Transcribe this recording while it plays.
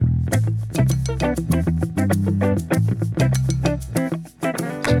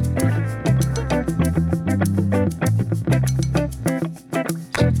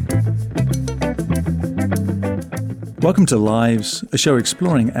Welcome to Lives, a show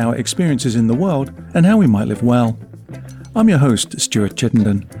exploring our experiences in the world and how we might live well. I'm your host, Stuart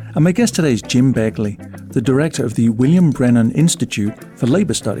Chittenden, and my guest today is Jim Begley, the director of the William Brennan Institute for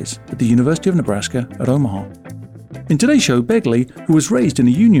Labor Studies at the University of Nebraska at Omaha. In today's show, Begley, who was raised in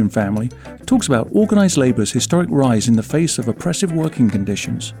a union family, talks about organized labor's historic rise in the face of oppressive working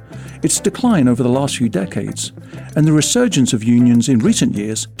conditions, its decline over the last few decades, and the resurgence of unions in recent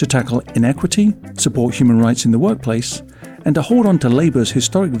years to tackle inequity, support human rights in the workplace, and to hold on to labor's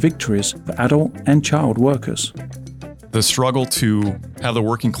historic victories for adult and child workers. The struggle to have the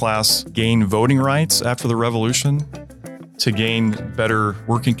working class gain voting rights after the revolution, to gain better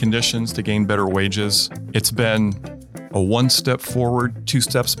working conditions, to gain better wages, it's been a one step forward, two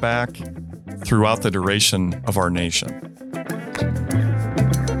steps back throughout the duration of our nation.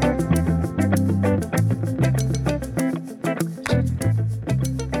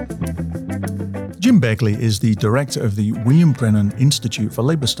 Jim Begley is the director of the William Brennan Institute for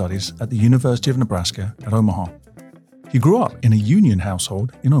Labor Studies at the University of Nebraska at Omaha. He grew up in a union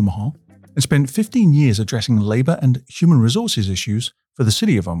household in Omaha and spent 15 years addressing labor and human resources issues for the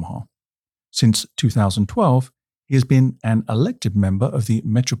City of Omaha. Since 2012, he has been an elected member of the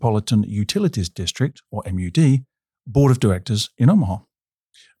Metropolitan Utilities District, or MUD, Board of Directors in Omaha.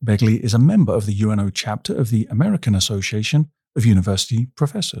 Begley is a member of the UNO chapter of the American Association of University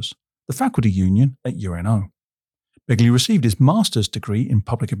Professors, the faculty union at UNO. Begley received his master's degree in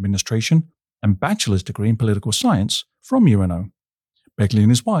Public Administration and bachelor's degree in Political Science from UNO. Begley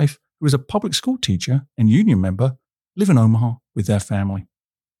and his wife, who is a public school teacher and union member, live in Omaha with their family.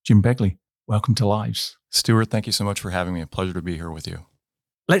 Jim Begley, welcome to Lives. Stuart, thank you so much for having me. A pleasure to be here with you.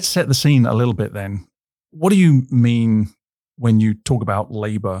 Let's set the scene a little bit then. What do you mean when you talk about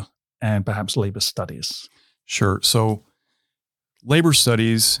labor and perhaps labor studies? Sure. So labor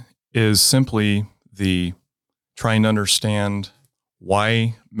studies is simply the trying to understand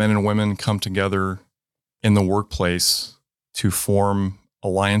why men and women come together in the workplace to form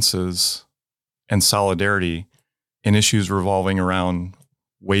alliances and solidarity in issues revolving around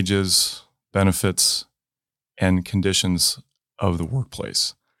wages, benefits, and conditions of the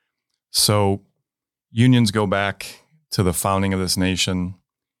workplace. So unions go back to the founding of this nation.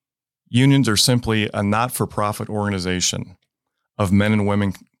 Unions are simply a not-for-profit organization of men and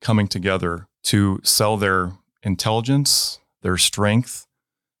women coming together to sell their intelligence, their strength,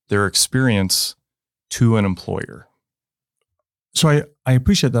 their experience to an employer. So I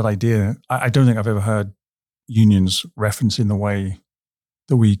appreciate that idea. I don't think I've ever heard unions referenced in the way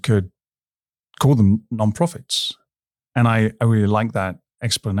that we could call them nonprofits. And I really like that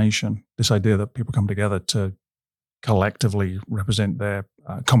explanation, this idea that people come together to collectively represent their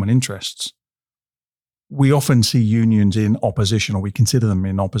common interests. We often see unions in opposition, or we consider them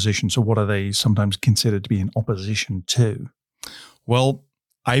in opposition. So what are they sometimes considered to be in opposition to? Well,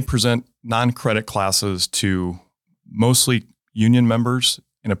 I present non-credit classes to mostly union members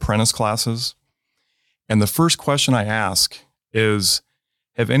in apprentice classes. And the first question I ask is,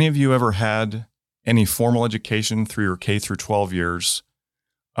 have any of you ever had any formal education through your K through 12 years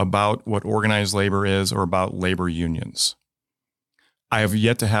about what organized labor is or about labor unions? I have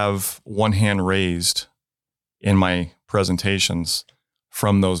yet to have one hand raised in my presentations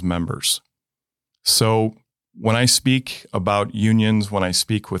from those members. So when I speak about unions, when I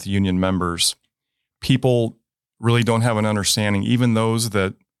speak with union members, people really don't have an understanding, even those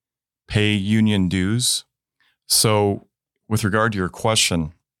that pay union dues. So with regard to your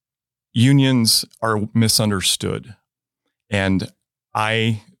question, unions are misunderstood. And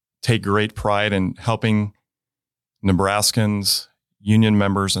I take great pride in helping Nebraskans, union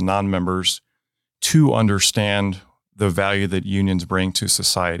members and non-members to understand the value that unions bring to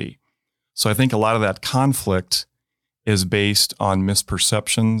society. So I think a lot of that conflict is based on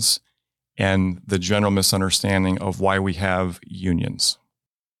misperceptions and the general misunderstanding of why we have unions.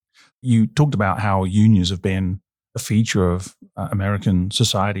 You talked about how unions have been a feature of American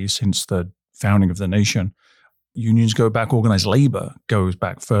society since the founding of the nation. Unions go back, organized labor goes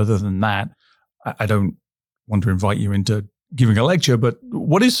back further than that. I don't want to invite you into giving a lecture, but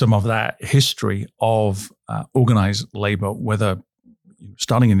what is some of that history of organized labor, whether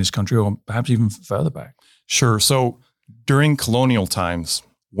starting in this country or perhaps even further back? Sure. So during colonial times,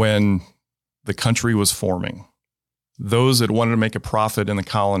 when the country was forming, those that wanted to make a profit in the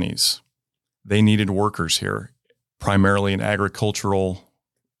colonies, they needed workers here, primarily in agricultural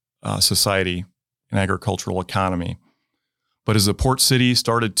society, an agricultural economy. But as the port city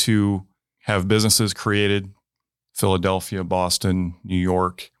started to have businesses created, Philadelphia, Boston, New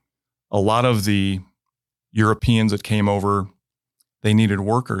York. A lot of the Europeans that came over, they needed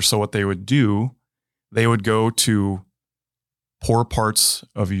workers. So what they would do, they would go to poor parts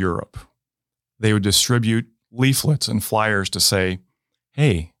of Europe. They would distribute leaflets and flyers to say,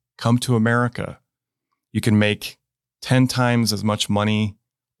 hey, come to America. You can make 10 times as much money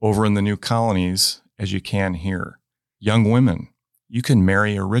over in the new colonies as you can here. Young women, you can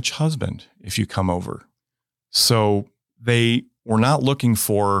marry a rich husband if you come over. So they were not looking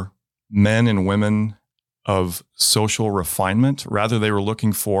for men and women of social refinement. Rather, they were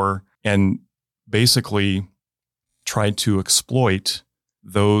looking for and basically tried to exploit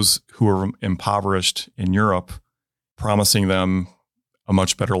those who were impoverished in Europe, promising them a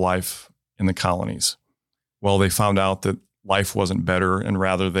much better life in the colonies. Well, they found out that life wasn't better, and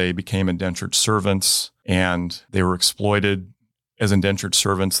rather they became indentured servants, and they were exploited as indentured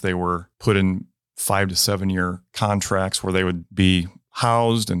servants. They were put in 5 to 7 year contracts where they would be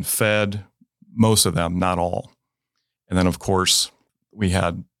housed and fed, most of them, not all. And then, of course, we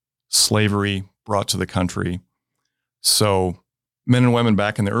had slavery brought to the country. So men and women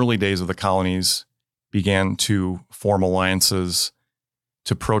back in the early days of the colonies began to form alliances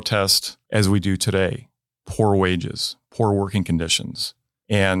to protest, as we do today, poor wages, poor working conditions.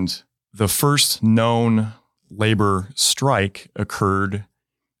 And the first known labor strike occurred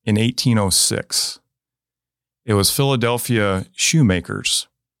in 1806. It was Philadelphia shoemakers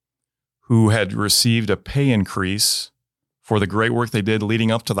who had received a pay increase for the great work they did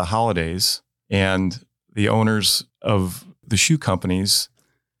leading up to the holidays. And the owners of the shoe companies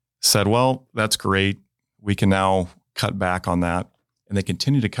said, well, that's great. We can now cut back on that. And they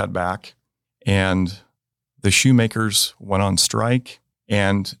continued to cut back. And the shoemakers went on strike,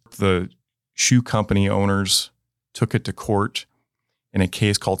 and the shoe company owners took it to court in a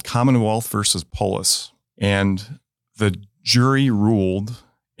case called Commonwealth versus Polis. And the jury ruled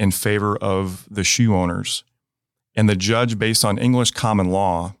in favor of the shoe owners. And the judge, based on English common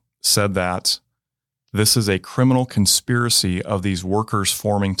law, said that this is a criminal conspiracy of these workers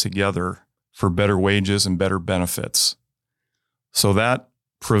forming together for better wages and better benefits. So that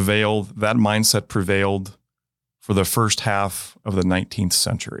mindset prevailed for the first half of the 19th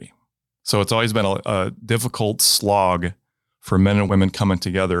century. So it's always been a difficult slog for men and women coming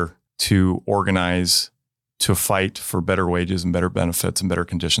together to organize, to fight for better wages and better benefits and better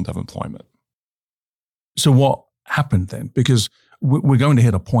conditions of employment. So what happened then? Because we're going to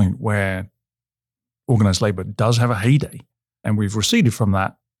hit a point where organized labor does have a heyday, and we've receded from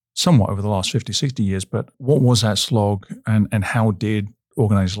that somewhat over the last 50, 60 years. But what was that slog, and how did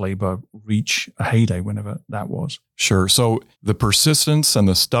organized labor reach a heyday whenever that was? Sure. So the persistence and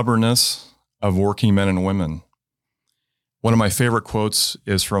the stubbornness of working men and women. One of my favorite quotes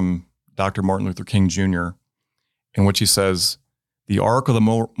is from Dr. Martin Luther King Jr., in which he says, "The arc of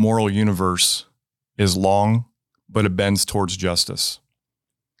the moral universe is long, but it bends towards justice."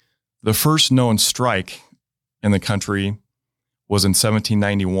 The first known strike in the country was in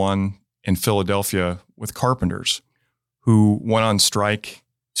 1791 in Philadelphia with carpenters, who went on strike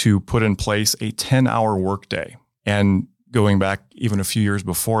to put in place a 10-hour workday. And going back even a few years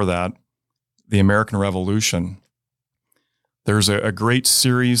before that, the American Revolution, there's a great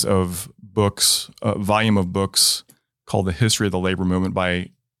series of books, a volume of books called The History of the Labor Movement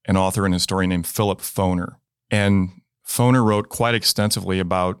by an author and historian named Philip Foner. And Foner wrote quite extensively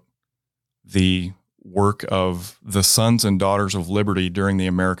about the work of the sons and daughters of liberty during the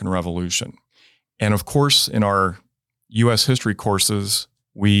American Revolution. And of course, in our U.S. history courses,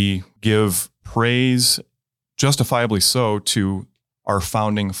 we give praise, justifiably so, to our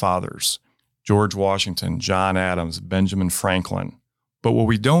founding fathers, George Washington, John Adams, Benjamin Franklin. But what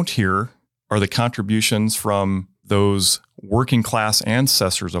we don't hear are the contributions from those working class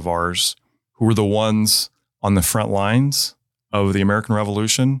ancestors of ours who were the ones on the front lines of the American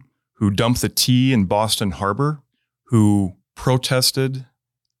Revolution, who dumped the tea in Boston Harbor, who protested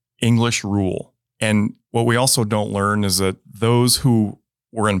English rule. And what we also don't learn is that those who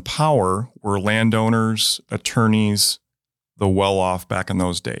were in power were landowners, attorneys, the well-off back in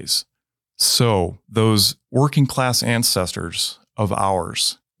those days. So those working class ancestors of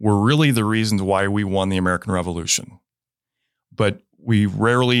ours were really the reasons why we won the American Revolution. But we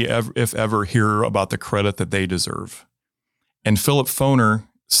rarely, if ever, hear about the credit that they deserve. And Philip Foner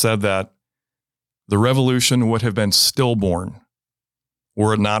said that the revolution would have been stillborn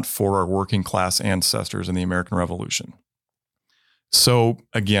were it not for our working class ancestors in the American Revolution. So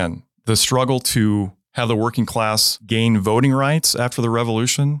again, the struggle to have the working class gain voting rights after the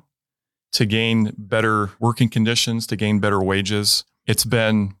revolution, to gain better working conditions, to gain better wages, it's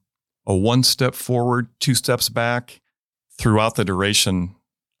been a one step forward, two steps back throughout the duration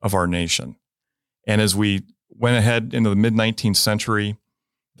of our nation. And as we went ahead into the mid-19th century,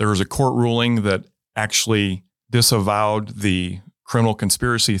 there was a court ruling that actually disavowed the criminal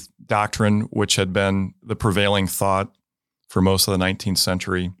conspiracy doctrine, which had been the prevailing thought for most of the 19th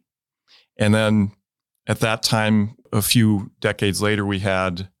century. And then at that time, a few decades later, we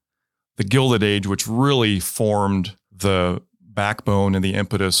had the Gilded Age, which really formed the backbone and the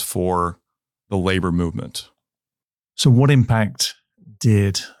impetus for the labor movement. So what impact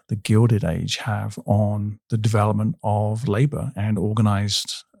did the Gilded Age have on the development of labor and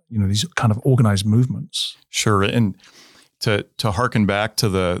organized, these kind of organized movements? Sure. And to harken back to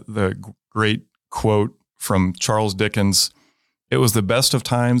the great quote from Charles Dickens, it was the best of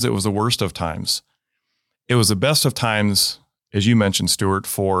times, it was the worst of times. It was the best of times, as you mentioned, Stuart,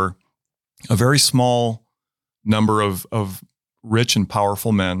 for a very small number of rich and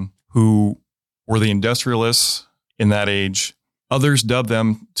powerful men who were the industrialists in that age. Others dubbed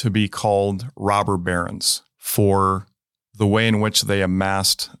them to be called robber barons for the way in which they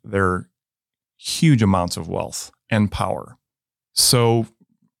amassed their huge amounts of wealth and power. So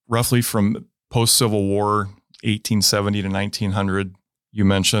roughly from post-Civil War, 1870 to 1900, you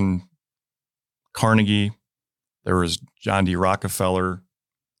mentioned Carnegie, there was John D. Rockefeller,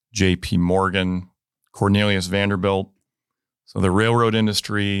 J.P. Morgan, Cornelius Vanderbilt. So the railroad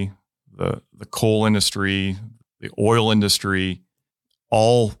industry, the coal industry, the oil industry,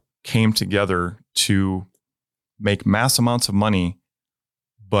 all came together to make mass amounts of money.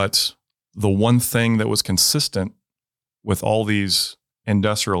 But the one thing that was consistent with all these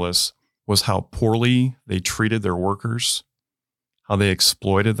industrialists was how poorly they treated their workers, how they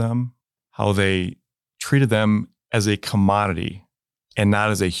exploited them, how they treated them as a commodity and not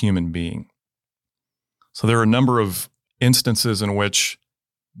as a human being. So there are a number of instances in which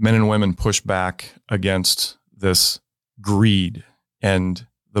men and women pushed back against this greed and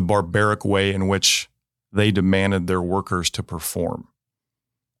the barbaric way in which they demanded their workers to perform,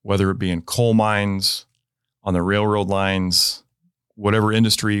 whether it be in coal mines, on the railroad lines, whatever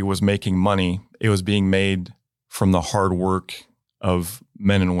industry was making money, it was being made from the hard work of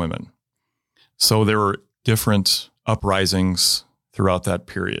men and women. So there were different uprisings throughout that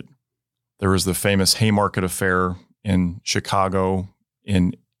period. There was the famous Haymarket Affair in Chicago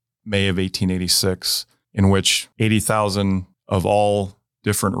in May of 1886, in which 80,000 of all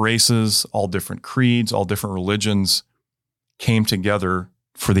different races, all different creeds, all different religions came together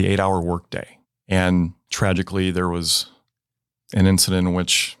for the 8-hour workday. And tragically, there was an incident in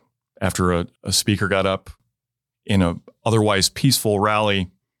which, after a speaker got up in a otherwise peaceful rally,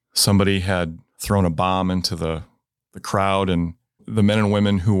 somebody had thrown a bomb into the crowd, and the men and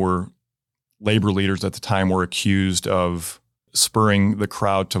women who were labor leaders at the time were accused of spurring the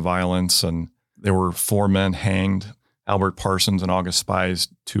crowd to violence. And there were 4 men hanged, Albert Parsons and August Spies,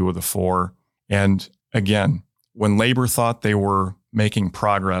 2 of the 4. And again, when labor thought they were making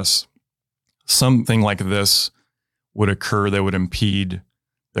progress, something like this would occur that would impede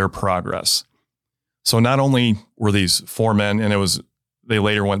their progress. So not only were these 4 men, and they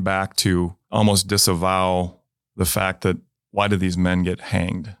later went back to almost disavow the fact that why did these men get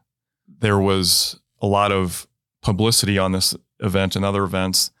hanged? There was a lot of publicity on this event and other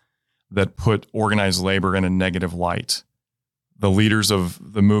events that put organized labor in a negative light. The leaders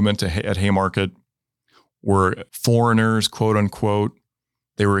of the movement at Haymarket were foreigners, quote unquote.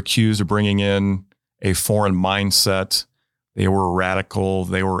 They were accused of bringing in a foreign mindset. They were radical.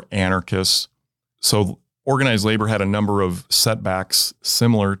 They were anarchists. So organized labor had a number of setbacks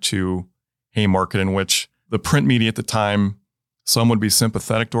similar to Haymarket, in which the print media at the time, some would be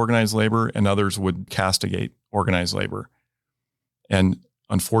sympathetic to organized labor and others would castigate organized labor. And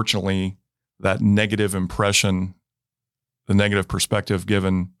unfortunately, that negative impression, the negative perspective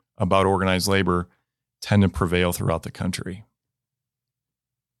given about organized labor, tend to prevail throughout the country.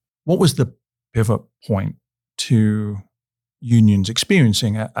 What was the pivot point to unions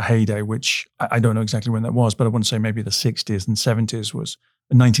experiencing a heyday, which I don't know exactly when that was, but I want to say maybe the 60s and 70s was,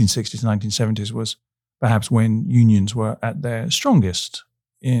 the 1960s and 1970s was perhaps when unions were at their strongest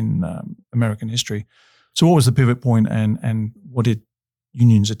in American history. So what was the pivot point, and what did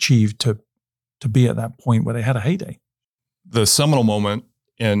unions achieve to be at that point where they had a heyday? The seminal moment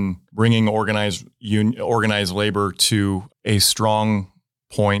in bringing organized labor to a strong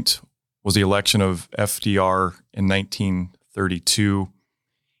point was the election of FDR in 1932.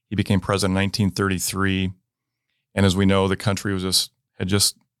 He became president in 1933. And as we know, the country had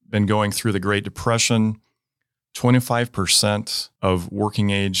just been going through the Great Depression. 25% of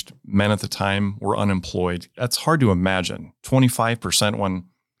working-aged men at the time were unemployed. That's hard to imagine. 25% when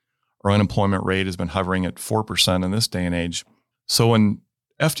Our unemployment rate has been hovering at 4% in this day and age. So when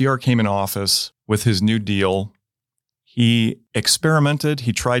FDR came in office with his New Deal, he experimented,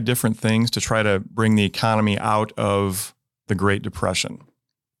 he tried different things to try to bring the economy out of the Great Depression.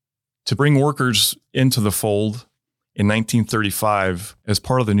 To bring workers into the fold in 1935, as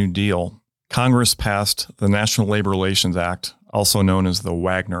part of the New Deal, Congress passed the National Labor Relations Act, also known as the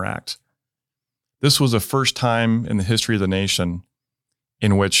Wagner Act. This was the first time in the history of the nation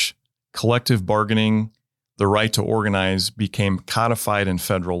in which collective bargaining, the right to organize, became codified in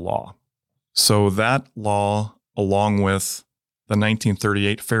federal law. So that law, along with the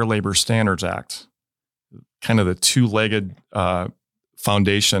 1938 Fair Labor Standards Act, kind of the two-legged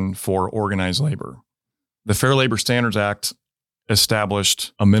foundation for organized labor. The Fair Labor Standards Act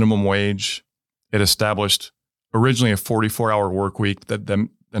established a minimum wage. It established originally a 44-hour work week that then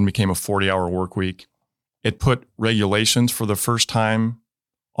became a 40-hour work week. It put regulations for the first time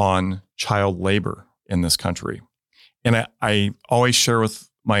on child labor in this country. And I always share with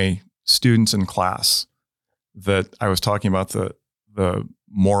my students in class that I was talking about the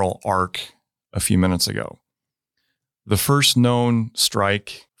moral arc a few minutes ago. The first known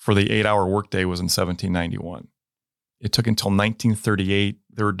strike for the 8-hour workday was in 1791. It took until 1938.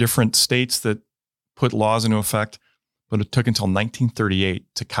 There were different states that put laws into effect, but it took until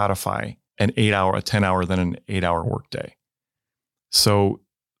 1938 to codify an 8-hour, a 10-hour, then an 8-hour workday. So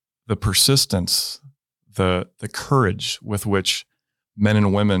the persistence, the courage with which men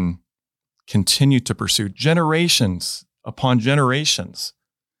and women continue to pursue generations upon generations,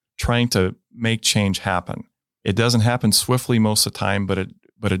 trying to make change happen. It doesn't happen swiftly most of the time, but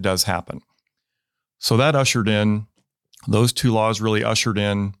it does happen. So that ushered in, those two laws really ushered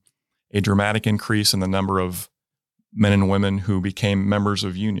in a dramatic increase in the number of men and women who became members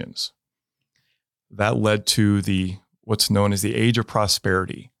of unions. That led to what's known as the Age of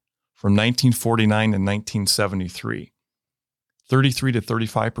Prosperity. From 1949 to 1973, 33 to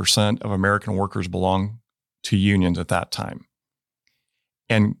 35% of American workers belonged to unions at that time.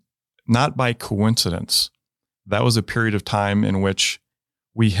 And not by coincidence, that was a period of time in which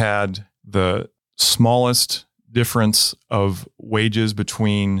we had the smallest difference of wages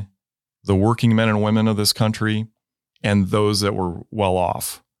between the working men and women of this country and those that were well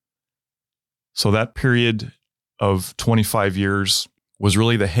off. So that period of 25 years was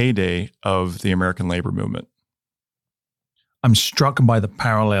really the heyday of the American labor movement. I'm struck by the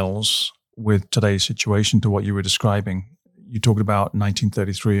parallels with today's situation to what you were describing. You talked about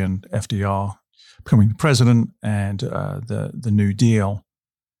 1933 and FDR becoming the president and the New Deal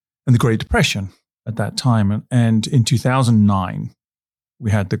and the Great Depression at that time. And in 2009,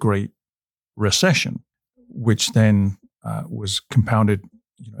 we had the Great Recession, which then was compounded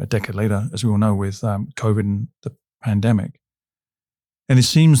a decade later, as we all know, with COVID and the pandemic. And it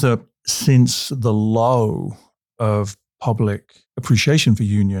seems that since the low of public appreciation for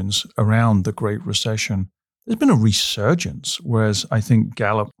unions around the Great Recession, there's been a resurgence, whereas I think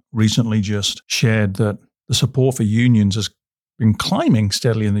Gallup recently just shared that the support for unions has been climbing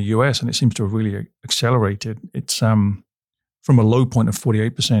steadily in the US, and it seems to have really accelerated. It's from a low point of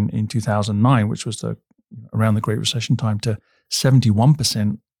 48% in 2009, which was around the Great Recession time, to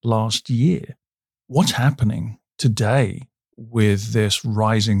 71% last year. What's happening today with this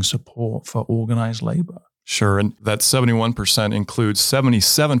rising support for organized labor? Sure. And that 71% includes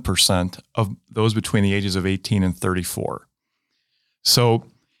 77% of those between the ages of 18 and 34. So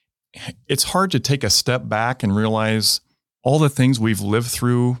it's hard to take a step back and realize all the things we've lived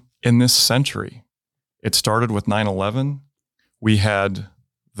through in this century. It started with 9/11. We had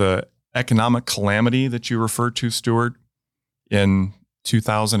the economic calamity that you referred to, Stuart, in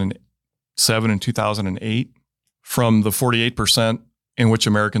 2007 and 2008. From the 48% in which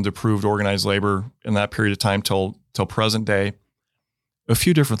Americans approved organized labor in that period of time till present day, a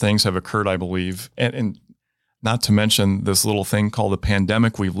few different things have occurred, I believe, and not to mention this little thing called the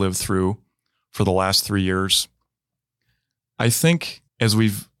pandemic we've lived through for the last 3 years. I think as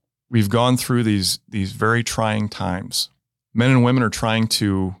we've gone through these very trying times, men and women are trying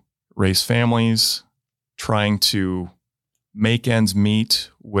to raise families, trying to make ends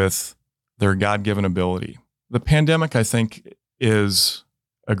meet with their God-given ability. The pandemic, I think, is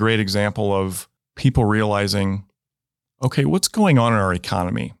a great example of people realizing, okay, what's going on in our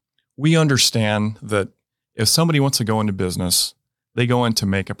economy? We understand that if somebody wants to go into business, they go in to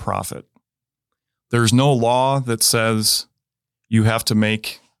make a profit. There's no law that says you have to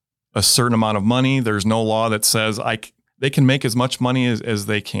make a certain amount of money. There's no law that says they can make as much money as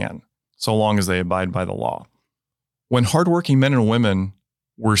they can, so long as they abide by the law. When hardworking men and women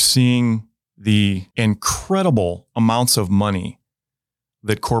were seeing the incredible amounts of money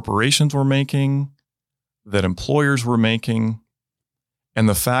that corporations were making, that employers were making, and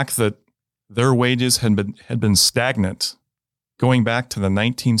the fact that their wages had been stagnant going back to the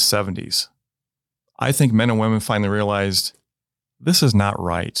 1970s. I think men and women finally realized this is not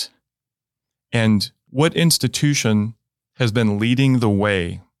right. And what institution has been leading the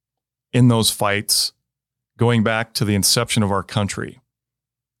way in those fights going back to the inception of our country?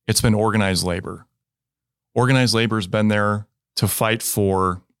 It's been organized labor. Organized labor has been there to fight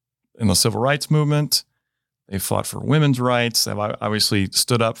for, in the civil rights movement, they fought for women's rights. They've obviously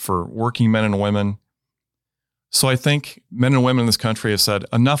stood up for working men and women. So I think men and women in this country have said,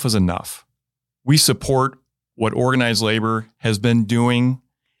 enough is enough. We support what organized labor has been doing.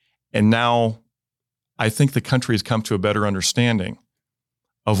 And now I think the country has come to a better understanding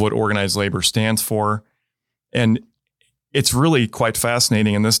of what organized labor stands for. And it's really quite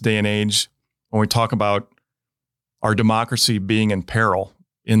fascinating in this day and age when we talk about our democracy being in peril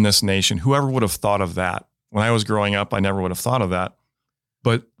in this nation. Whoever would have thought of that? When I was growing up, I never would have thought of that.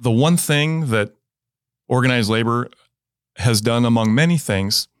 But the one thing that organized labor has done, among many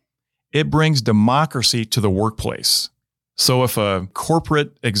things, it brings democracy to the workplace. So if a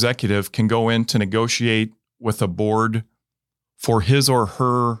corporate executive can go in to negotiate with a board for his or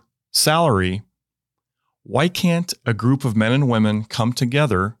her salary, why can't a group of men and women come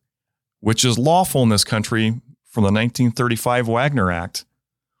together, which is lawful in this country from the 1935 Wagner Act?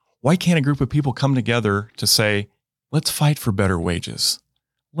 Why can't a group of people come together to say, let's fight for better wages.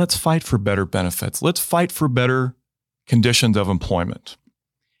 Let's fight for better benefits. Let's fight for better conditions of employment.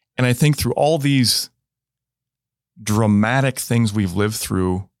 And I think through all these dramatic things we've lived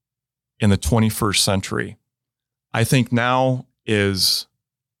through in the 21st century, I think now is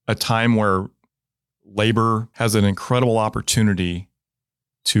a time where labor has an incredible opportunity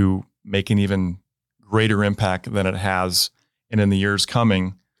to make an even greater impact than it has. And in the years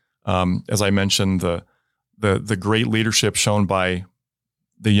coming, as I mentioned, the great leadership shown by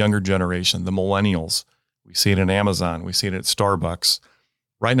the younger generation, the millennials. We see it in Amazon. We see it at Starbucks.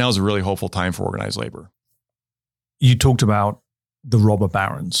 Right now is a really hopeful time for organized labor. You talked about the robber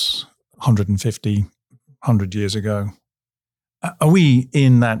barons 150, 100 years ago. Are we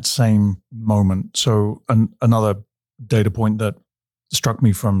in that same moment? So another data point that struck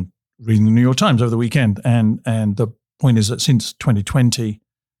me from reading the New York Times over the weekend, and the point is that since 2020,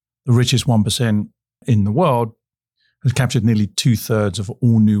 the richest 1% in the world has captured nearly 2/3 of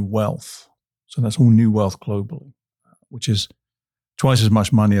all new wealth. So that's all new wealth globally, which is twice as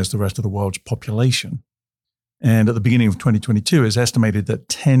much money as the rest of the world's population. And at the beginning of 2022, it's estimated that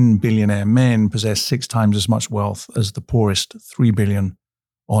 10 billionaire men possess 6 times as much wealth as the poorest 3 billion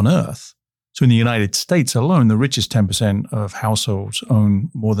on Earth. So in the United States alone, the richest 10% of households own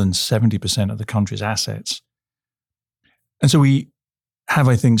more than 70% of the country's assets. And so we have,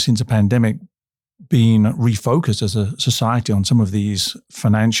 I think, since the pandemic, been refocused as a society on some of these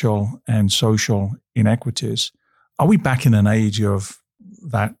financial and social inequities. Are we back in an age of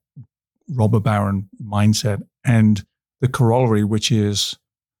that robber baron mindset and the corollary, which is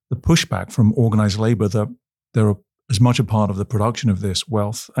the pushback from organized labor that they're as much a part of the production of this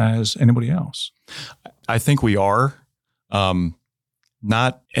wealth as anybody else? I think we are.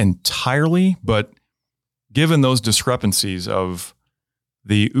 Not entirely, but given those discrepancies of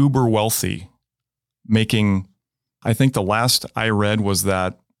the uber wealthy making, I think the last I read was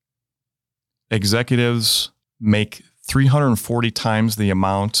that executives make 340 times the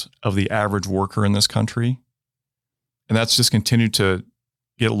amount of the average worker in this country. And that's just continued to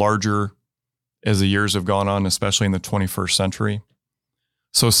get larger as the years have gone on, especially in the 21st century.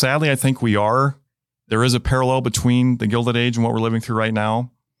 So sadly, I think there is a parallel between the Gilded Age and what we're living through right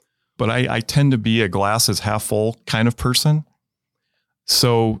now. But I tend to be a glass is half full kind of person.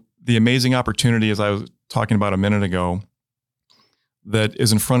 So the amazing opportunity, as I was talking about a minute ago, that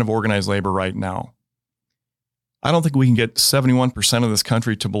is in front of organized labor right now. I don't think we can get 71% of this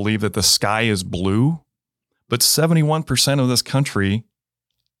country to believe that the sky is blue, but 71% of this country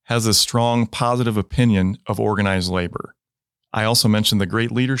has a strong positive opinion of organized labor. I also mentioned the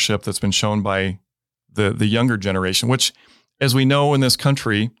great leadership that's been shown by the younger generation, which, as we know in this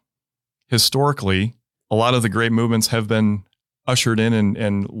country, historically, a lot of the great movements have been ushered in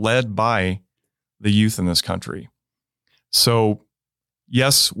and led by the youth in this country. So,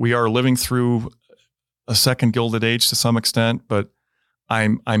 yes, we are living through a second Gilded Age to some extent, but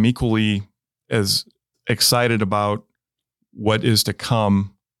I'm equally as excited about what is to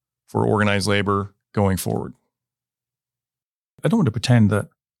come for organized labor going forward. I don't want to pretend that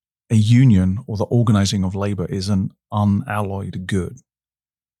a union or the organizing of labor is an unalloyed good.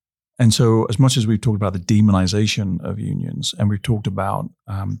 And so as much as we've talked about the demonization of unions and we've talked about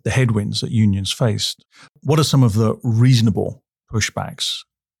the headwinds that unions faced, what are some of the reasonable pushbacks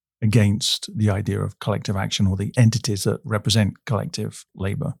against the idea of collective action or the entities that represent collective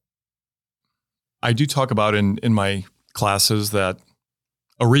labor? I do talk about in my classes that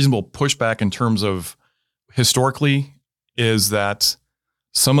a reasonable pushback in terms of historically is that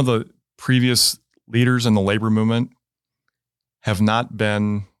some of the previous leaders in the labor movement have not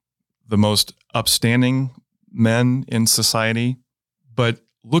been the most upstanding men in society, but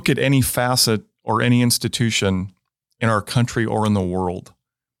look at any facet or any institution in our country or in the world.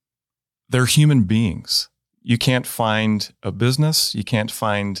 They're human beings. You can't find a business, you can't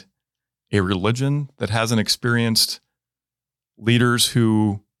find a religion that hasn't experienced leaders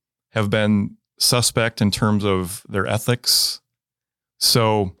who have been suspect in terms of their ethics.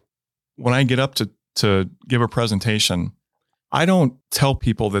 So when I get up to give a presentation, I don't tell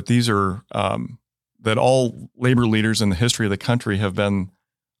people that these are, that all labor leaders in the history of the country have been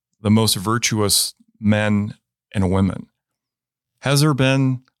the most virtuous men and women. Has there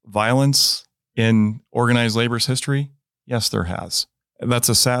been violence in organized labor's history? Yes, there has. That's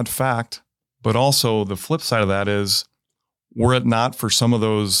a sad fact. But also the flip side of that is, were it not for some of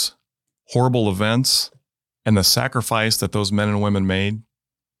those horrible events and the sacrifice that those men and women made,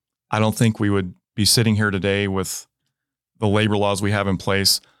 I don't think we would be sitting here today with the labor laws we have in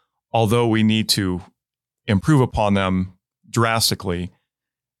place, although we need to improve upon them drastically,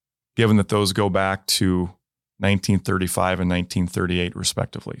 given that those go back to 1935 and 1938,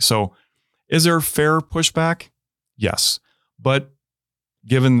 respectively. So is there fair pushback? Yes. But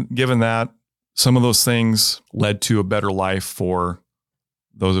given that, some of those things led to a better life for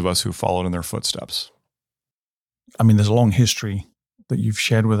those of us who followed in their footsteps. I mean, there's a long history that you've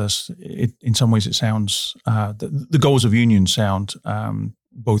shared with us. In some ways, it sounds, the goals of unions sound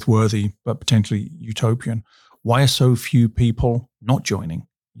both worthy, but potentially utopian. Why are so few people not joining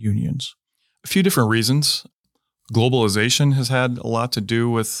unions? A few different reasons. Globalization has had a lot to do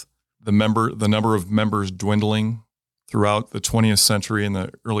with the number of members dwindling throughout the 20th century and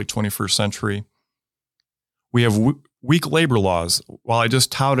the early 21st century. We have weak labor laws. While I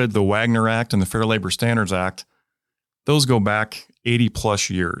just touted the Wagner Act and the Fair Labor Standards Act, those go back 80 plus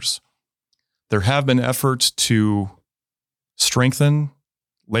years. There have been efforts to strengthen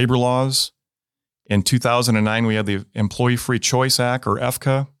labor laws. In 2009, we had the Employee Free Choice Act, or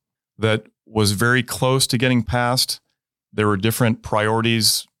EFCA, that was very close to getting passed. There were different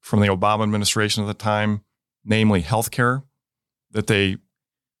priorities from the Obama administration at the time, namely healthcare, that they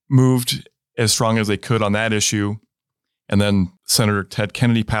moved as strong as they could on that issue. And then Senator Ted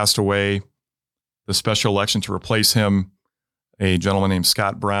Kennedy passed away. The special election to replace him, a gentleman named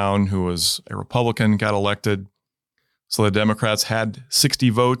Scott Brown, who was a Republican, got elected. So the Democrats had 60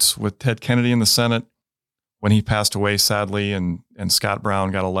 votes with Ted Kennedy in the Senate. When he passed away, sadly, and Scott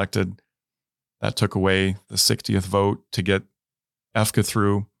Brown got elected, that took away the 60th vote to get EFCA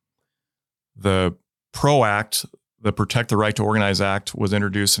through. The PRO Act, the Protect the Right to Organize Act, was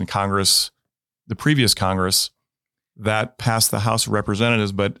introduced in Congress, the previous Congress. That passed the House of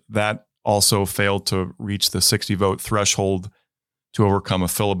Representatives, but that also failed to reach the 60-vote threshold to overcome a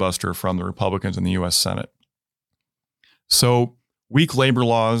filibuster from the Republicans in the U.S. Senate. So weak labor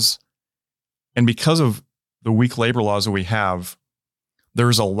laws, and because of the weak labor laws that we have,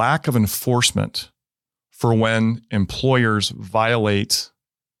 there's a lack of enforcement for when employers violate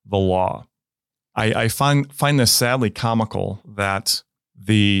the law. I find this sadly comical that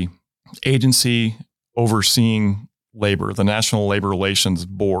the agency overseeing labor, the National Labor Relations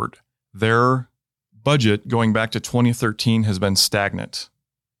Board, their budget going back to 2013 has been stagnant.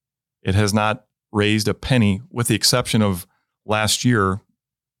 It has not raised a penny, with the exception of last year.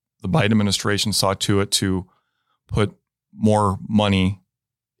 The Biden administration saw to it to put more money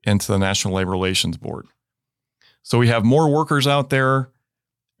into the National Labor Relations Board. So we have more workers out there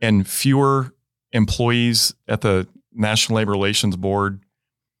and fewer employees at the National Labor Relations Board.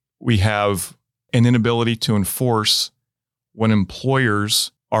 We have an inability to enforce when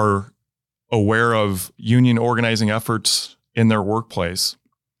employers are aware of union organizing efforts in their workplace.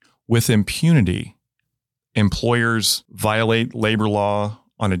 With impunity, employers violate labor law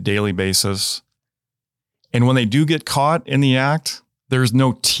on a daily basis. And when they do get caught in the act, there's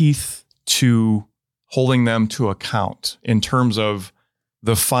no teeth to holding them to account in terms of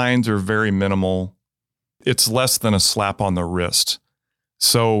the fines are very minimal. It's less than a slap on the wrist.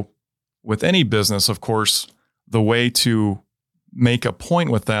 So with any business, of course, the way to make a point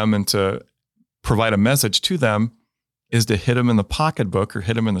with them and to provide a message to them is to hit them in the pocketbook or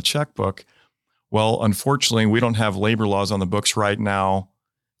hit them in the checkbook. Well, unfortunately, we don't have labor laws on the books right now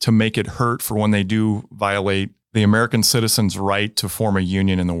to make it hurt for when they do violate the American citizen's right to form a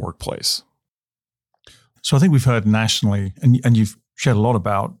union in the workplace. So I think we've heard nationally, and you've shared a lot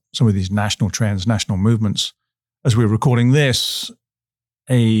about some of these national trends, national movements. As we're recording this,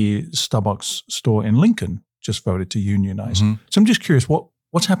 a Starbucks store in Lincoln just voted to unionize. Mm-hmm. So I'm just curious,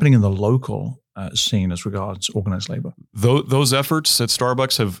 what's happening in the local scene as regards organized labor? Those efforts at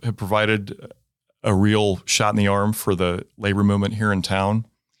Starbucks have provided a real shot in the arm for the labor movement here in town.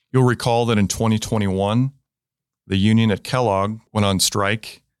 You'll recall that in 2021, the union at Kellogg went on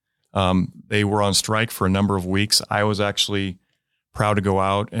strike. They were on strike for a number of weeks. I was actually proud to go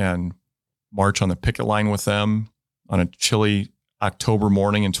out and march on the picket line with them on a chilly October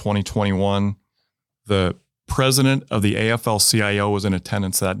morning in 2021. The president of the AFL-CIO was in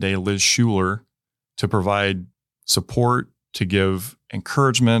attendance that day, Liz Schuler, to provide support, to give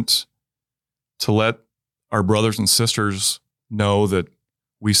encouragement, to let our brothers and sisters know that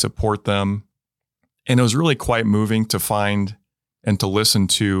we support them. And it was really quite moving to find and to listen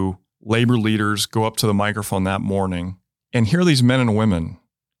to labor leaders go up to the microphone that morning and hear these men and women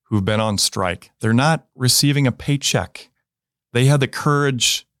who've been on strike. They're not receiving a paycheck. They had the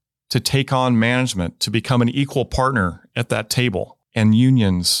courage to take on management, to become an equal partner at that table. And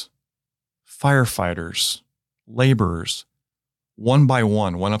unions, firefighters, laborers, one by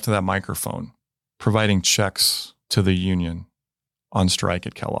one went up to that microphone, providing checks to the union on strike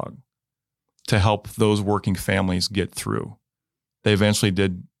at Kellogg to help those working families get through. They eventually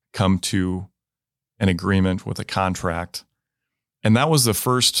did come to an agreement with a contract. And that was the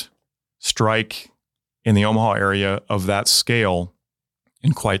first strike in the Omaha area of that scale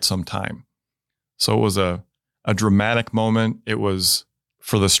in quite some time. So it was a dramatic moment. It was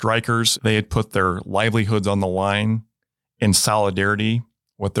for the strikers. They had put their livelihoods on the line in solidarity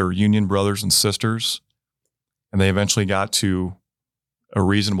with their union brothers and sisters. And they eventually got to a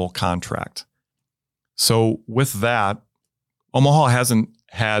reasonable contract. So with that, Omaha hasn't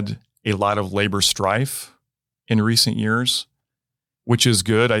had a lot of labor strife in recent years, which is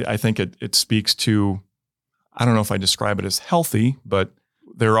good. I think it speaks to, I don't know if I describe it as healthy, but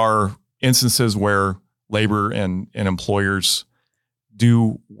there are instances where labor and employers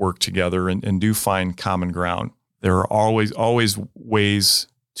do work together and do find common ground. There are always ways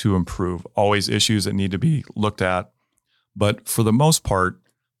to improve, always issues that need to be looked at. But for the most part,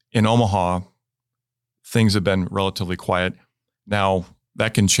 in Omaha, things have been relatively quiet. Now,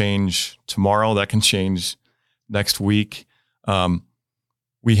 that can change tomorrow. That can change next week.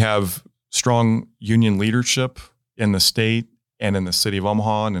 We have strong union leadership in the state and in the city of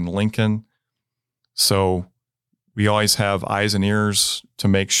Omaha and in Lincoln. So we always have eyes and ears to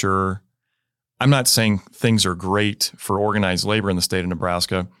make sure. I'm not saying things are great for organized labor in the state of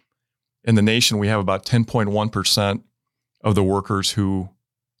Nebraska. In the nation, we have about 10.1% of the workers who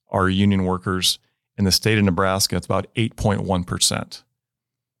are union workers. In the state of Nebraska, it's about 8.1%.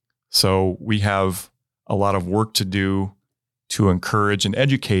 So we have a lot of work to do to encourage and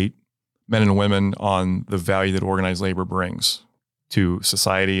educate men and women on the value that organized labor brings to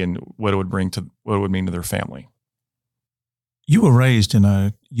society and what it would mean to their family. You were raised in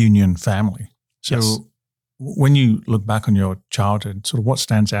a union family. So Yes. When you look back on your childhood, sort of what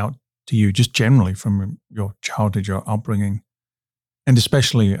stands out to you just generally from your childhood, your upbringing, and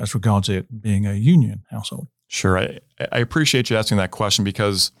especially as regards it being a union household? Sure. I appreciate you asking that question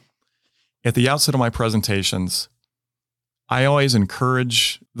because at the outset of my presentations, I always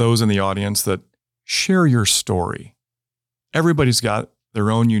encourage those in the audience that share your story. Everybody's got their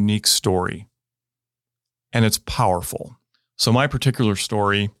own unique story, and it's powerful. So my particular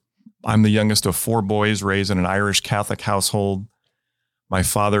story, I'm the youngest of 4 boys raised in an Irish Catholic household. My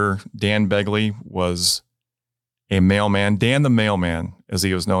father, Dan Begley, was a mailman, Dan the Mailman, as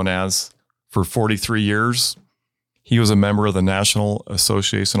he was known as, for 43 years. He was a member of the National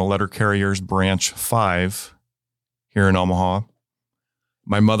Association of Letter Carriers, Branch 5 here in Omaha.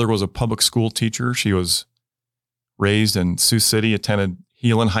 My mother was a public school teacher. She was raised in Sioux City, attended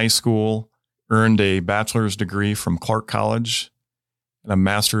Heelan High School, earned a bachelor's degree from Clark College and a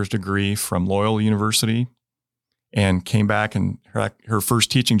master's degree from Loyola University, and came back, and her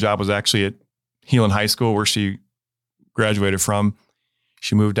first teaching job was actually at Heelan High School, where she graduated from.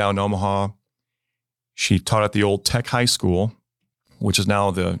 She moved down to Omaha. She taught at the old Tech High School, which is now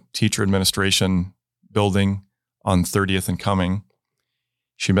the teacher administration building on 30th and Cumming.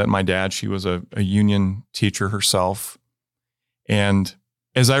 She met my dad. She was a union teacher herself. And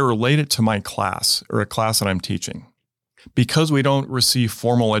as I relate it to my class, or a class that I'm teaching, because we don't receive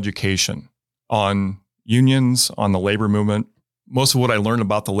formal education on unions, on the labor movement, most of what I learned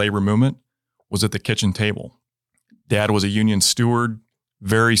about the labor movement was at the kitchen table. Dad was a union steward,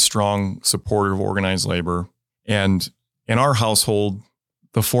 very strong supporter of organized labor. And in our household,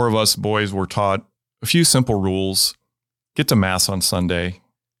 the four of us boys were taught a few simple rules. Get to Mass on Sunday.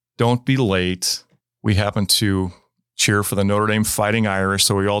 Don't be late. We happen to cheer for the Notre Dame Fighting Irish,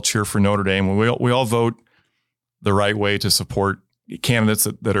 so we all cheer for Notre Dame. We all vote the right way to support candidates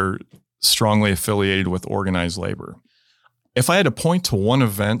that are strongly affiliated with organized labor. If I had to point to one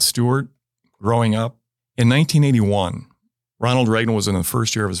event, Stuart, growing up, in 1981, Ronald Reagan was in the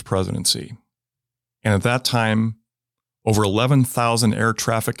first year of his presidency. And at that time, over 11,000 air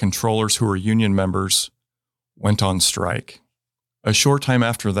traffic controllers who were union members went on strike. A short time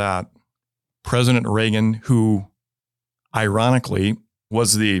after that, President Reagan, who ironically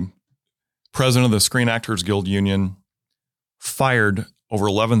was the president of the Screen Actors Guild Union, fired over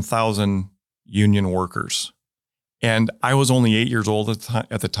 11,000 union workers. And I was only 8 years old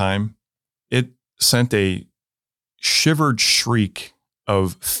at the time. It sent a shivered shriek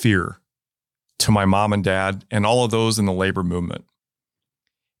of fear to my mom and dad and all of those in the labor movement.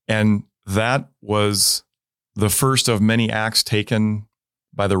 And that was the first of many acts taken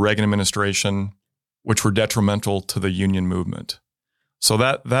by the Reagan administration, which were detrimental to the union movement. So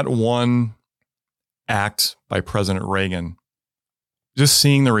that one act by President Reagan, just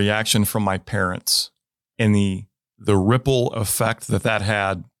seeing the reaction from my parents and the ripple effect that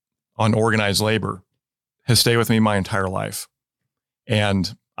had on organized labor has stayed with me my entire life.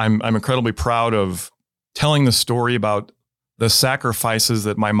 And I'm incredibly proud of telling the story about the sacrifices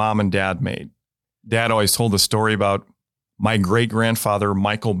that my mom and dad made. Dad always told the story about my great-grandfather,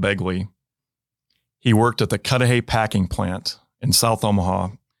 Michael Begley. He worked at the Cudahy packing plant in South Omaha.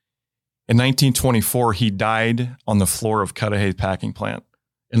 In 1924, he died on the floor of Cudahy packing plant.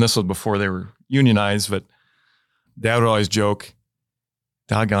 And this was before they were unionized, but Dad would always joke,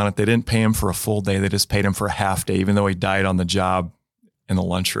 doggone it, they didn't pay him for a full day. They just paid him for a half day, even though he died on the job in the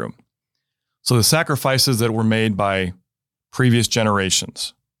lunchroom. So the sacrifices that were made by previous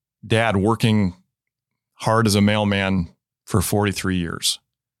generations, Dad working hard as a mailman for 43 years,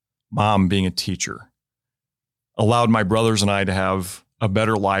 Mom being a teacher, allowed my brothers and I to have a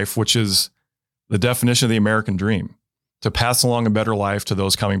better life, which is the definition of the American dream, to pass along a better life to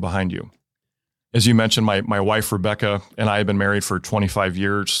those coming behind you. As you mentioned, my wife, Rebecca, and I have been married for 25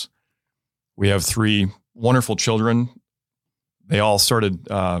 years. We have 3 wonderful children. They all started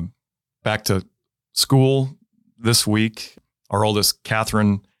back to school this week. Our oldest,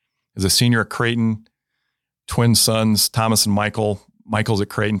 Catherine, is a senior at Creighton. Twin sons, Thomas and Michael. Michael's at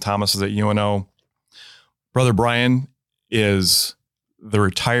Creighton, Thomas is at UNO. Brother Brian is the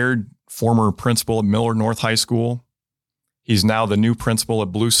retired former principal at Miller North High School. He's now the new principal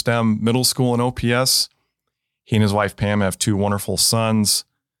at Blue Stem Middle School in OPS. He and his wife Pam have 2 wonderful sons.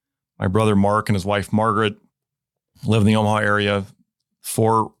 My brother Mark and his wife Margaret live in the Omaha area.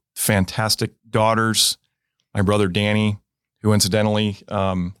 4 fantastic daughters. My brother Danny, who incidentally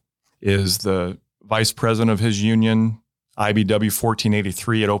is the vice president of his union, IBW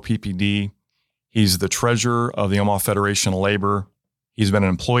 1483 at OPPD. He's the treasurer of the Omaha Federation of Labor. He's been an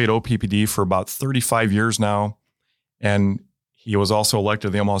employee at OPPD for about 35 years now. And he was also elected to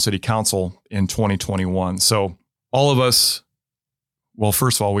the Omaha City Council in 2021. So all of us, well,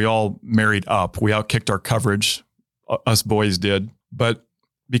 first of all, we all married up. We outkicked our coverage, us boys did. But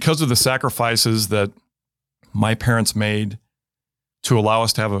because of the sacrifices that my parents made to allow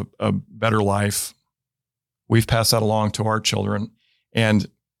us to have a better life, we've passed that along to our children. And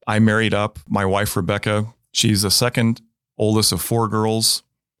I married up my wife, Rebecca. She's the second oldest of 4 girls.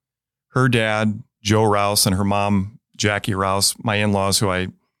 Her dad, Joe Rouse, and her mom, Jackie Rouse, my in-laws, who I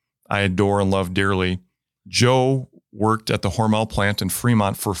adore and love dearly. Joe worked at the Hormel plant in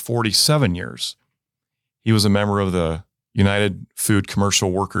Fremont for 47 years. He was a member of the United Food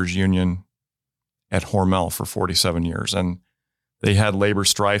Commercial Workers Union at Hormel for 47 years. And they had labor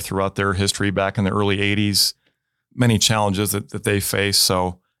strife throughout their history back in the early 80s, many challenges that they faced.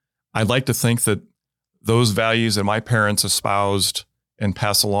 So I'd like to think that those values that my parents espoused and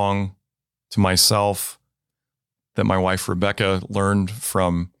passed along to myself, that my wife Rebecca learned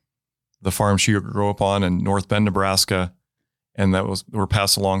from the farm she grew up on in North Bend, Nebraska, and that were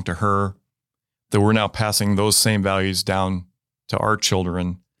passed along to her, that we're now passing those same values down to our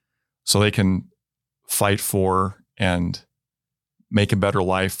children so they can fight for and make a better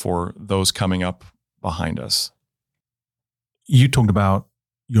life for those coming up behind us. You talked about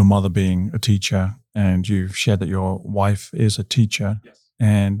your mother being a teacher, and you've shared that your wife is a teacher. Yes.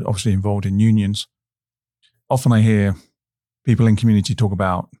 And obviously involved in unions. Often I hear people in community talk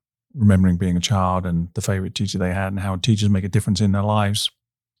about remembering being a child and the favorite teacher they had and how teachers make a difference in their lives.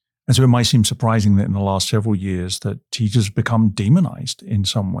 And so it might seem surprising that in the last several years that teachers have become demonized in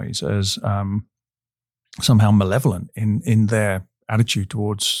some ways as somehow malevolent in their attitude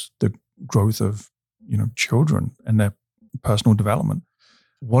towards the growth of children and their personal development.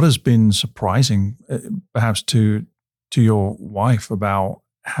 What has been surprising, perhaps to your wife, about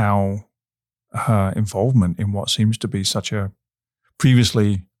how her involvement in what seems to be such a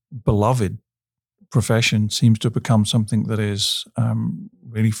previously beloved profession seems to become something that is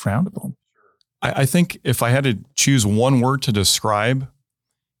really frowned upon? I think if I had to choose one word to describe,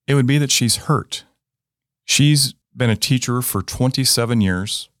 it would be that she's hurt. She's been a teacher for 27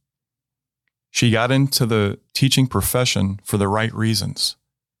 years. She got into the teaching profession for the right reasons.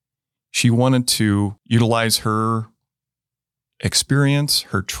 She wanted to utilize her experience,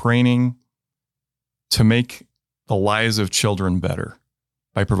 her training, to make the lives of children better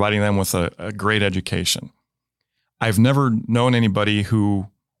by providing them with a great education. I've never known anybody who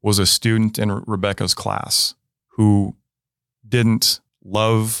was a student in Rebecca's class who didn't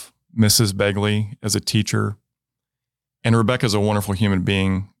love Mrs. Begley as a teacher. And Rebecca's a wonderful human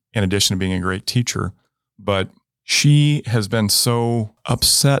being, in addition to being a great teacher. But she has been so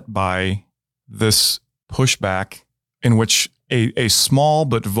upset by this pushback in which a small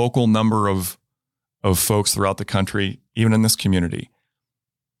but vocal number of folks throughout the country, even in this community,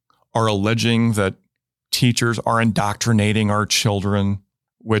 are alleging that teachers are indoctrinating our children,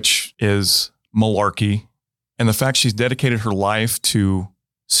 which is malarkey. And the fact she's dedicated her life to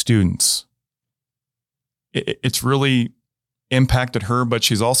students, it's really impacted her, but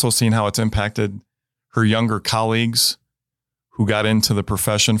she's also seen how it's impacted her younger colleagues who got into the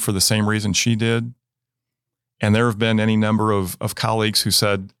profession for the same reason she did. And there have been any number of colleagues who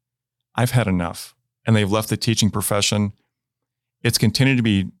said, I've had enough, and they've left the teaching profession. It's continued to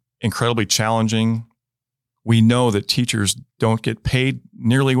be incredibly challenging. We know that teachers don't get paid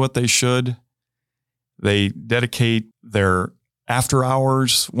nearly what they should. They dedicate their after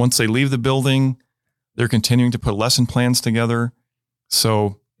hours. Once they leave the building, they're continuing to put lesson plans together.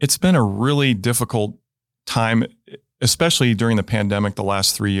 So it's been a really difficult time, especially during the pandemic the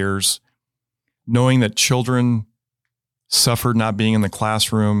last 3 years, knowing that children suffered not being in the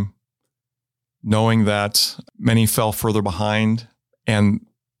classroom, knowing that many fell further behind, and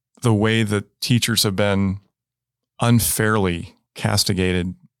the way that teachers have been unfairly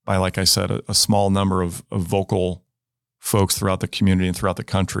castigated by, like I said, a small number of vocal folks throughout the community and throughout the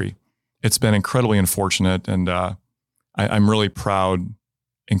country. It's been incredibly unfortunate, and I'm really proud,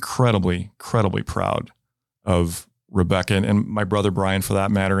 incredibly proud of Rebecca and my brother Brian, for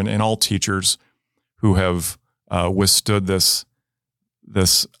that matter, and all teachers who have withstood this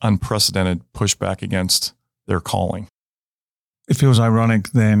unprecedented pushback against their calling. It feels ironic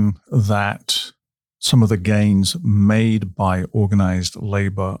then that some of the gains made by organized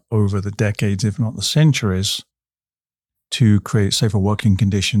labor over the decades, if not the centuries, to create safer working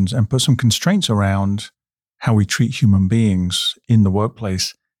conditions and put some constraints around how we treat human beings in the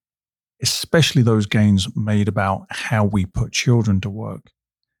workplace, especially those gains made about how we put children to work,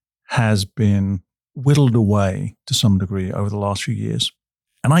 has been whittled away to some degree over the last few years.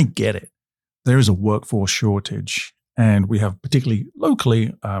 And I get it. There is a workforce shortage, and we have, particularly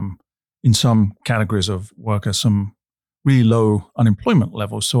locally, in some categories of workers, some really low unemployment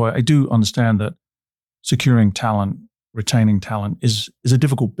levels. So I do understand that securing talent, retaining talent is a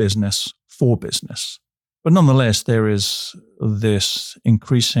difficult business for business. But nonetheless, there is this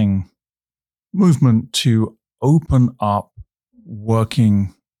increasing movement to open up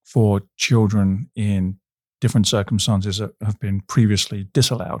working for children in different circumstances that have been previously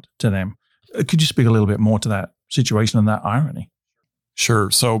disallowed to them. Could you speak a little bit more to that situation and that irony?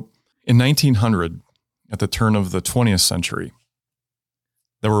 Sure. So in 1900, at the turn of the 20th century,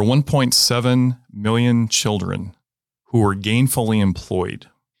 there were 1.7 million children who were gainfully employed.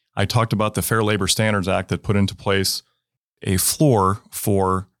 I talked about the Fair Labor Standards Act that put into place a floor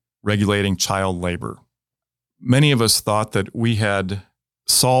for regulating child labor. Many of us thought that we had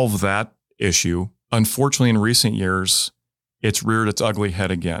solved that issue. Unfortunately, in recent years, it's reared its ugly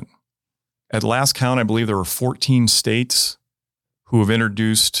head again. At last count, I believe there were 14 states who have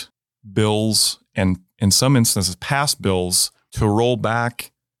introduced bills and, in some instances, passed bills to roll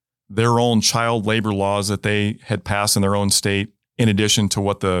back their own child labor laws that they had passed in their own state, in addition to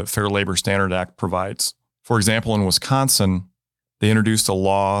what the Fair Labor Standards Act provides. For example, in Wisconsin, they introduced a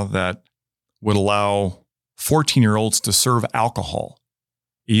law that would allow 14-year-olds to serve alcohol.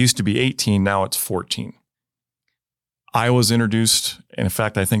 It used to be 18, now it's 14. Iowa's introduced, and in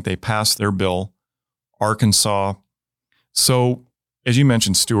fact, I think they passed their bill. Arkansas. So, as you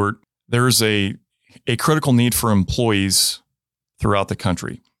mentioned, Stuart, there is a critical need for employees throughout the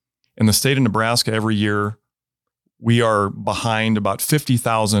country. In the state of Nebraska, every year, we are behind about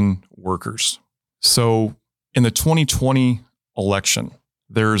 50,000 workers. So in the 2020 election,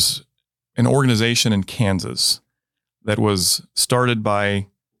 there's an organization in Kansas that was started by,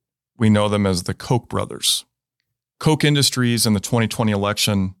 we know them as the Koch brothers. Koch Industries in the 2020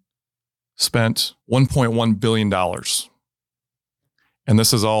 election spent $1.1 billion. And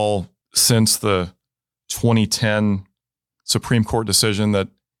this is all since the 2010 Supreme Court decision that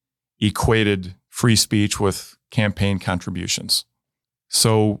equated free speech with campaign contributions.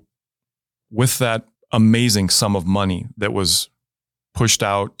 So with that amazing sum of money that was pushed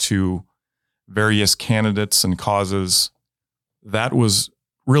out to various candidates and causes, that was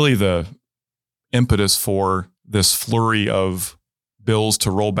really the impetus for this flurry of bills to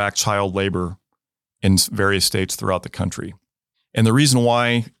roll back child labor in various states throughout the country. And the reason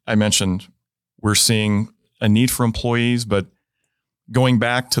why I mentioned we're seeing a need for employees, but going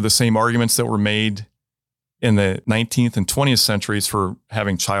back to the same arguments that were made in the 19th and 20th centuries for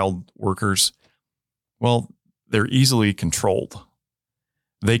having child workers, well, they're easily controlled.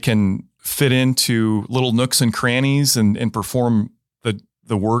 They can fit into little nooks and crannies and perform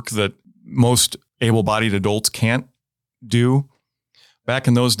the work that most able-bodied adults can't do. Back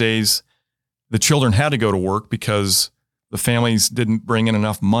in those days, the children had to go to work because the families didn't bring in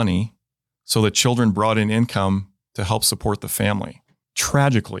enough money, so the children brought in income to help support the family.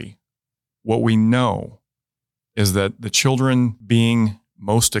 Tragically, what we know is that the children being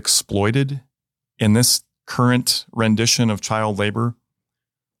most exploited in this current rendition of child labor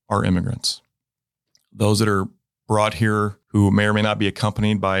are immigrants. Those that are brought here who may or may not be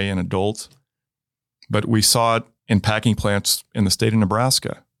accompanied by an adult. But we saw it in packing plants in the state of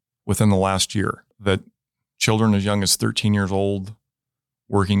Nebraska within the last year, that children as young as 13 years old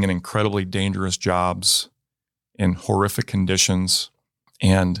working in incredibly dangerous jobs in horrific conditions.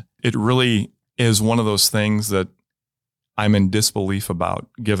 And it really is one of those things that I'm in disbelief about,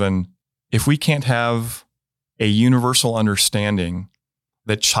 given if we can't have a universal understanding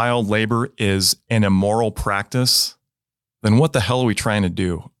that child labor is an immoral practice, then what the hell are we trying to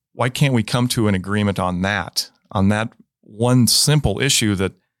do? Why can't we come to an agreement on that one simple issue,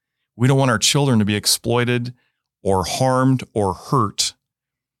 that we don't want our children to be exploited or harmed or hurt?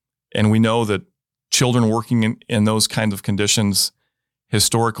 And we know that children working in those kinds of conditions,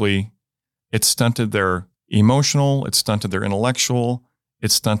 historically, it stunted their emotional, it stunted their intellectual,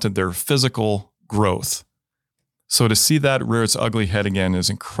 it stunted their physical growth. So to see that rear its ugly head again is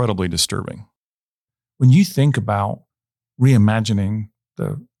incredibly disturbing. When you think about reimagining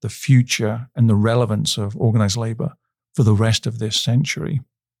the future and the relevance of organized labor for the rest of this century,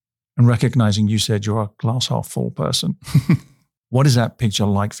 and recognizing you said you're a glass half full person, what is that picture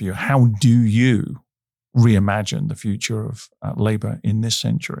like for you? How do you reimagine the future of labor in this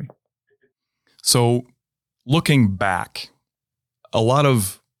century? So looking back, a lot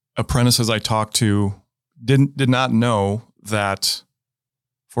of apprentices I talked to did not know that,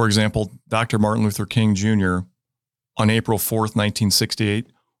 for example, Dr. Martin Luther King Jr. on April 4th, 1968,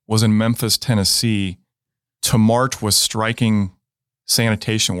 was in Memphis, Tennessee to march with striking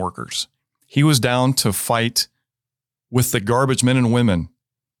sanitation workers. He was down to fight with the garbage men and women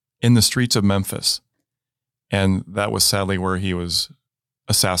in the streets of Memphis. And that was sadly where he was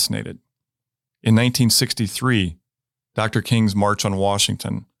assassinated. In 1963, Dr. King's March on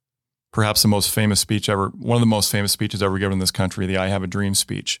Washington, perhaps the most famous speech ever, one of the most famous speeches ever given in this country, the I Have a Dream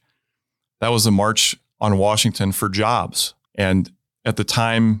speech. That was the March on Washington for jobs. And at the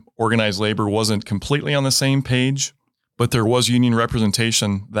time, organized labor wasn't completely on the same page, but there was union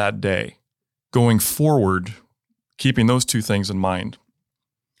representation that day. Going forward, keeping those two things in mind,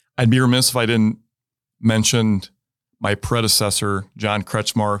 I'd be remiss if I didn't mention my predecessor, John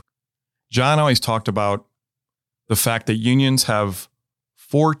Kretschmar. John always talked about the fact that unions have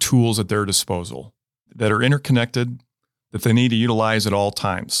 4 tools at their disposal that are interconnected, that they need to utilize at all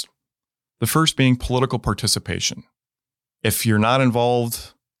times. The first being political participation. If you're not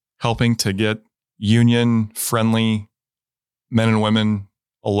involved helping to get union-friendly men and women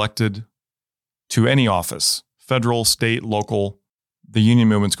elected to any office, federal, state, local, the union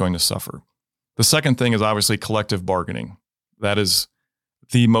movement's going to suffer. The second thing is obviously collective bargaining. That is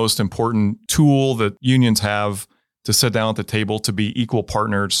the most important tool that unions have to sit down at the table to be equal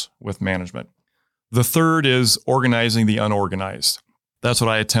partners with management. The third is organizing the unorganized. That's what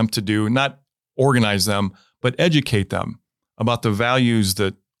I attempt to do, not organize them, but educate them about the values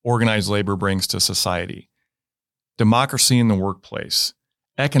that organized labor brings to society. Democracy in the workplace,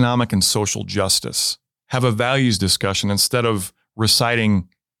 economic and social justice. Have a values discussion instead of reciting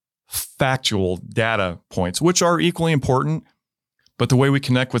factual data points, which are equally important, But the way we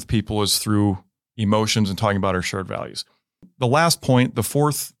connect with people is through emotions and talking about our shared values. The last point, the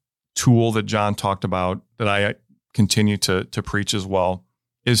fourth tool that John talked about that I continue to preach as well,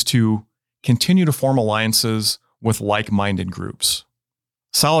 is to continue to form alliances with like-minded groups.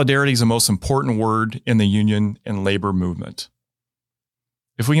 Solidarity is the most important word in the union and labor movement.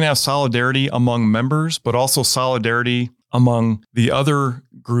 If we can have solidarity among members, but also solidarity among the other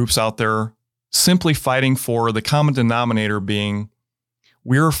groups out there, simply fighting for the common denominator being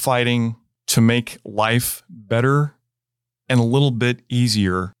we're fighting to make life better and a little bit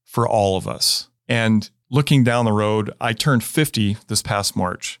easier for all of us. And looking down the road, I turned 50 this past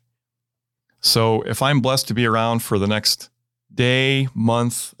March. So if I'm blessed to be around for the next day,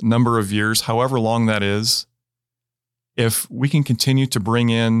 month, number of years, however long that is, if we can continue to bring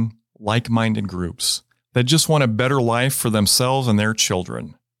in like-minded groups that just want a better life for themselves and their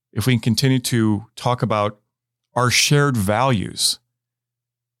children, if we can continue to talk about our shared values,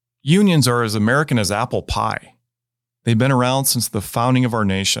 unions are as American as apple pie. They've been around since the founding of our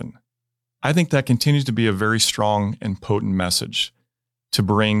nation. I think that continues to be a very strong and potent message to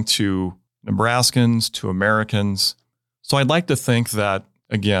bring to Nebraskans, to Americans. So I'd like to think that,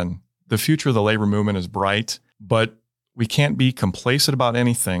 again, the future of the labor movement is bright, but we can't be complacent about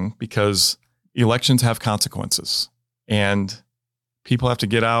anything because elections have consequences. And people have to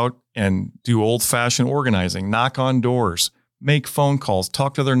get out and do old-fashioned organizing, knock on doors, make phone calls,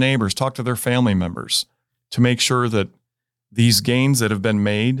 talk to their neighbors, talk to their family members to make sure that these gains that have been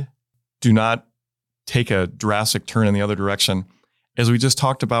made do not take a drastic turn in the other direction, as we just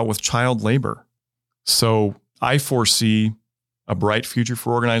talked about with child labor. So I foresee a bright future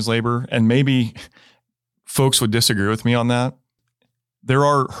for organized labor, and maybe folks would disagree with me on that. There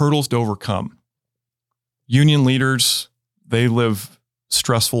are hurdles to overcome. Union leaders, they live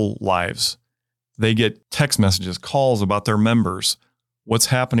stressful lives. They get text messages, calls about their members, what's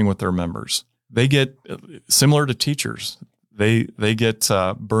happening with their members. They get, similar to teachers, they get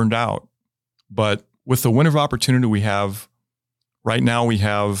burned out. But with the window of opportunity we have, right now we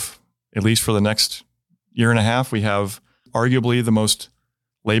have, at least for the next year and a half, we have arguably the most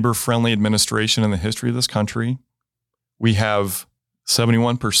labor-friendly administration in the history of this country. We have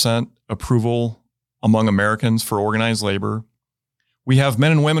 71% approval among Americans for organized labor. We have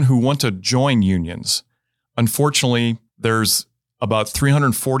men and women who want to join unions. Unfortunately, there's about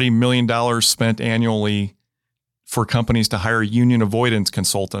 $340 million spent annually for companies to hire union avoidance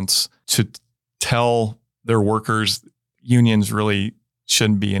consultants to tell their workers unions really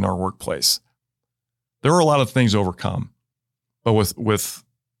shouldn't be in our workplace. There are a lot of things to overcome, but with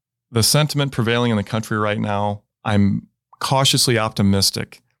the sentiment prevailing in the country right now, I'm cautiously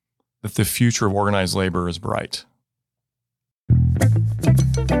optimistic that the future of organized labor is bright.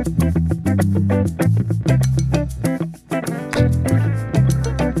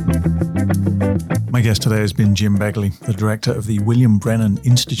 My guest today has been Jim Begley, the director of the William Brennan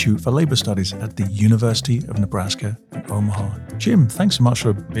Institute for Labor Studies at the University of Nebraska at Omaha. Jim, thanks so much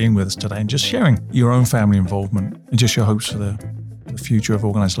for being with us today and just sharing your own family involvement and just your hopes for the future of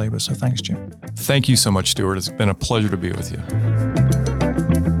organized labor. So thanks, Jim. Thank you so much, Stuart. It's been a pleasure to be with you.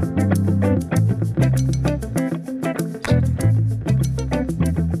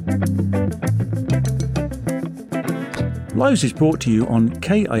 Lives is brought to you on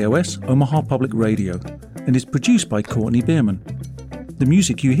KIOS Omaha Public Radio and is produced by Courtney Bierman. The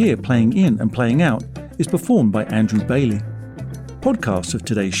music you hear playing in and playing out is performed by Andrew Bailey. Podcasts of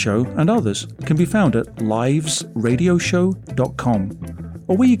today's show and others can be found at livesradioshow.com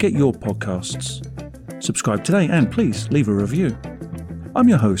or where you get your podcasts. Subscribe today and please leave a review. I'm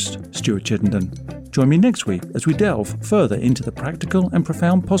your host, Stuart Chittenden. Join me next week as we delve further into the practical and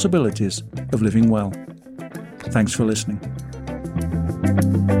profound possibilities of living well. Thanks for listening.